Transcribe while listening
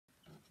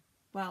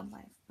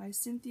Wildlife by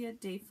Cynthia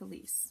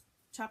DeFelice.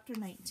 Chapter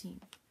 19.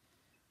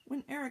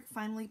 When Eric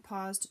finally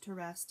paused to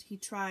rest, he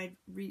tried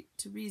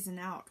to reason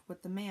out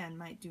what the man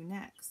might do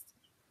next.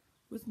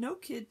 With no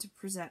kid to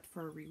present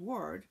for a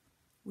reward,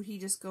 would he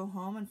just go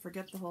home and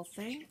forget the whole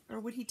thing, or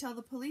would he tell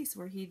the police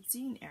where he'd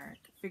seen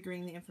Eric,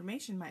 figuring the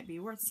information might be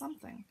worth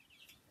something?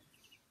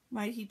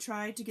 Might he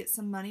try to get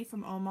some money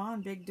from Oma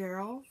and Big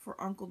Darrell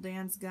for Uncle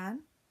Dan's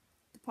gun?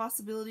 The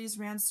possibilities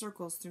ran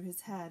circles through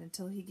his head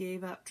until he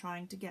gave up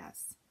trying to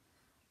guess.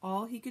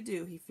 All he could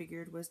do, he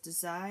figured, was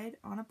decide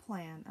on a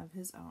plan of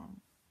his own.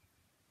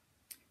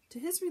 To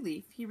his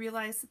relief, he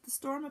realized that the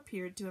storm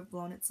appeared to have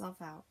blown itself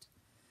out.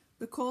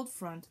 The cold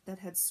front that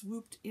had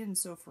swooped in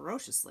so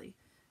ferociously,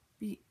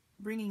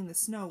 bringing the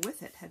snow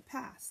with it, had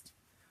passed.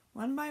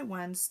 One by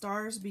one,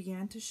 stars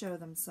began to show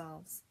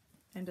themselves,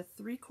 and a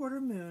three-quarter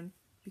moon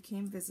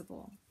became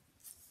visible.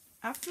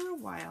 After a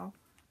while,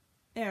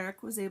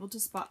 Eric was able to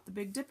spot the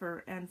Big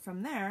Dipper, and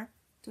from there,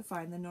 to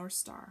find the North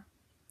Star.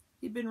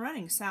 He'd been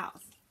running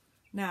south.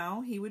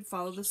 Now he would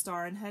follow the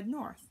star and head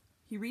north.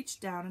 He reached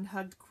down and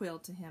hugged Quill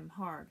to him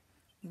hard.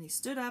 Then he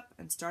stood up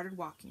and started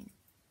walking.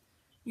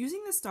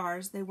 Using the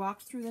stars, they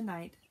walked through the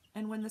night,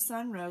 and when the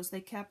sun rose, they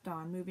kept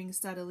on, moving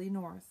steadily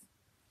north.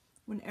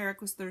 When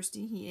Eric was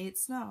thirsty, he ate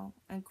snow,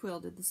 and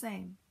Quill did the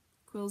same.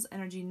 Quill's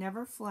energy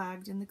never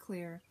flagged in the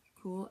clear,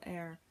 cool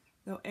air,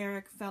 though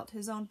Eric felt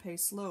his own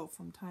pace slow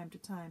from time to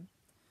time.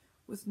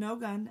 With no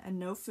gun and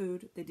no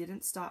food, they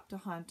didn't stop to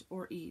hunt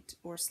or eat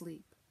or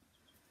sleep.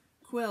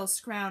 Quill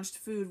scrounged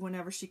food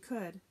whenever she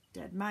could.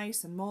 Dead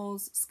mice and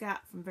moles,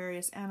 scat from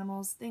various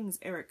animals, things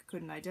Eric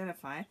couldn't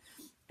identify,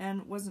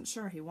 and wasn't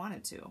sure he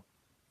wanted to.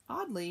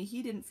 Oddly,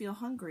 he didn't feel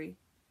hungry.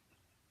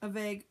 A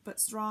vague but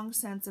strong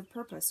sense of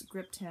purpose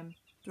gripped him,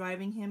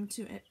 driving him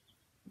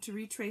to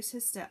retrace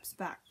his steps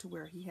back to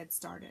where he had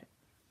started.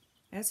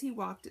 As he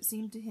walked, it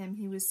seemed to him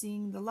he was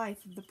seeing the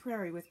life of the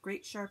prairie with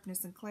great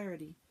sharpness and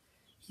clarity.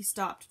 He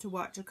stopped to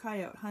watch a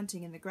coyote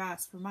hunting in the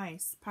grass for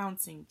mice,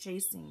 pouncing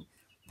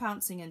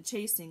and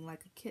chasing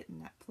like a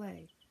kitten at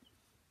play.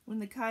 When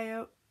the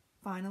coyote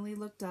finally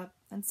looked up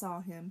and saw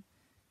him,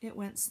 it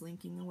went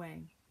slinking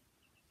away.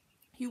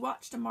 He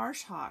watched a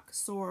marsh hawk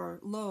soar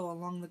low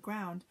along the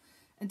ground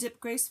and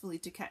dip gracefully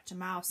to catch a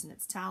mouse in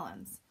its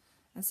talons,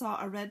 and saw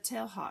a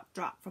red-tailed hawk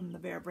drop from the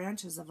bare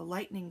branches of a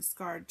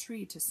lightning-scarred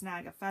tree to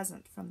snag a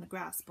pheasant from the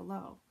grass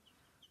below.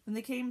 When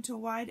they came to a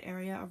wide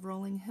area of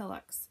rolling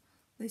hillocks,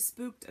 they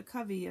spooked a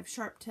covey of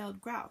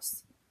sharp-tailed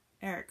grouse.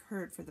 Eric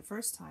heard for the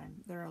first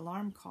time their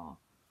alarm call.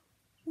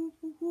 Whoo,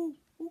 whoo, whoo,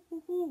 whoo,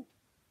 whoo, whoo.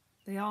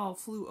 They all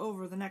flew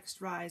over the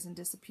next rise and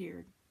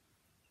disappeared.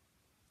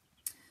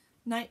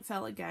 Night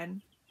fell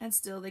again, and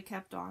still they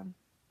kept on.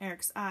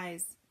 Eric's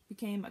eyes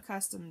became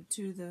accustomed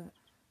to the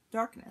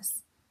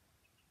darkness,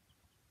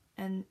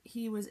 and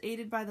he was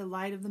aided by the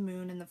light of the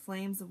moon and the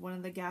flames of one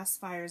of the gas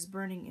fires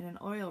burning in an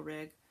oil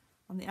rig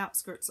on the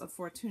outskirts of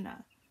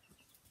Fortuna.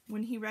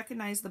 When he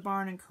recognized the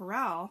barn and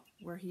corral,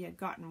 where he had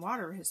gotten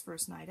water his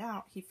first night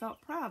out, he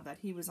felt proud that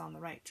he was on the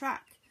right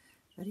track,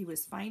 that he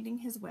was finding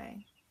his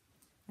way.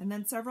 And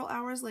then several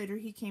hours later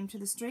he came to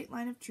the straight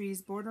line of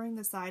trees bordering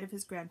the side of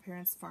his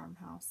grandparents'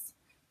 farmhouse.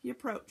 He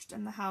approached,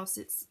 and the house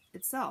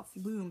itself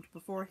loomed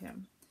before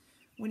him.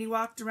 When he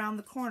walked around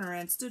the corner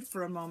and stood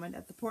for a moment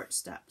at the porch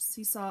steps,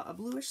 he saw a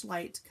bluish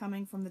light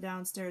coming from the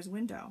downstairs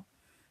window.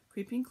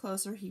 Creeping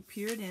closer, he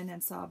peered in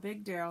and saw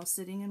Big Darrell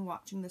sitting and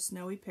watching the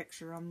snowy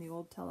picture on the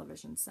old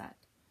television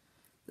set.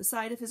 The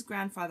sight of his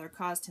grandfather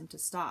caused him to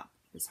stop,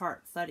 his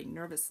heart thudding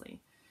nervously.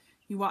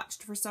 He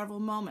watched for several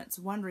moments,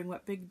 wondering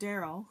what Big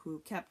Darrell, who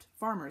kept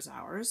farmer's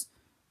hours,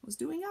 was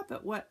doing up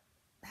at what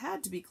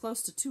had to be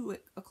close to 2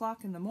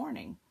 o'clock in the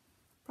morning.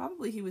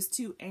 Probably he was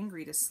too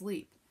angry to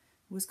sleep.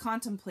 He was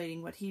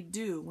contemplating what he'd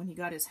do when he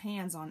got his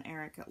hands on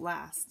Eric at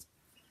last.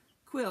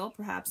 Quill,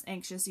 perhaps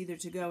anxious either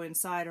to go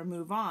inside or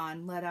move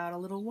on, let out a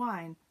little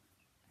whine,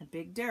 and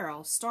Big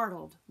Darrell,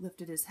 startled,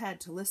 lifted his head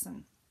to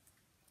listen.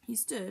 He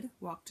stood,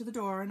 walked to the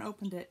door, and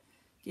opened it,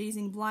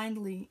 gazing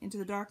blindly into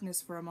the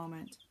darkness for a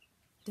moment.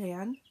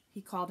 "Dan?"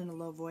 he called in a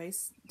low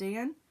voice.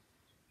 "Dan?"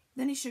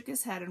 Then he shook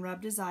his head and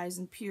rubbed his eyes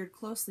and peered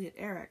closely at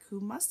Eric,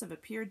 who must have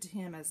appeared to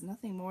him as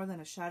nothing more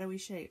than a shadowy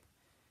shape.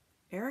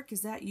 "Eric,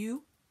 is that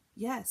you?"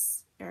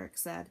 "Yes," Eric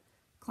said,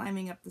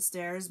 climbing up the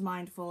stairs,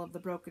 mindful of the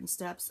broken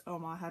steps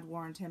Oma had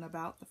warned him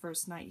about the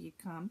first night he'd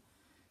come.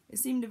 It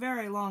seemed a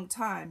very long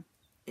time.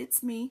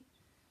 "It's me."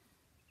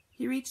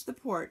 He reached the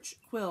porch,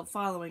 Quill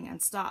following,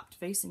 and stopped,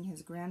 facing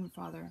his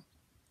grandfather.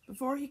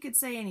 Before he could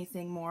say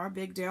anything more,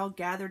 Big Darrell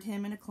gathered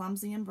him in a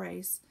clumsy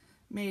embrace,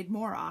 made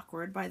more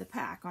awkward by the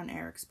pack on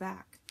Eric's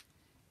back.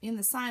 In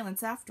the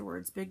silence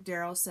afterwards, Big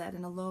Darrell said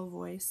in a low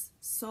voice,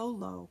 so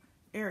low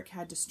Eric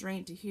had to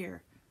strain to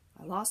hear,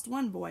 "I lost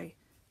one boy.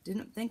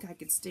 Didn't think I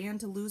could stand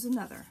to lose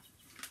another."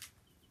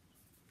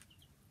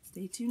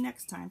 Stay tuned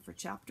next time for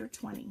Chapter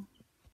 20.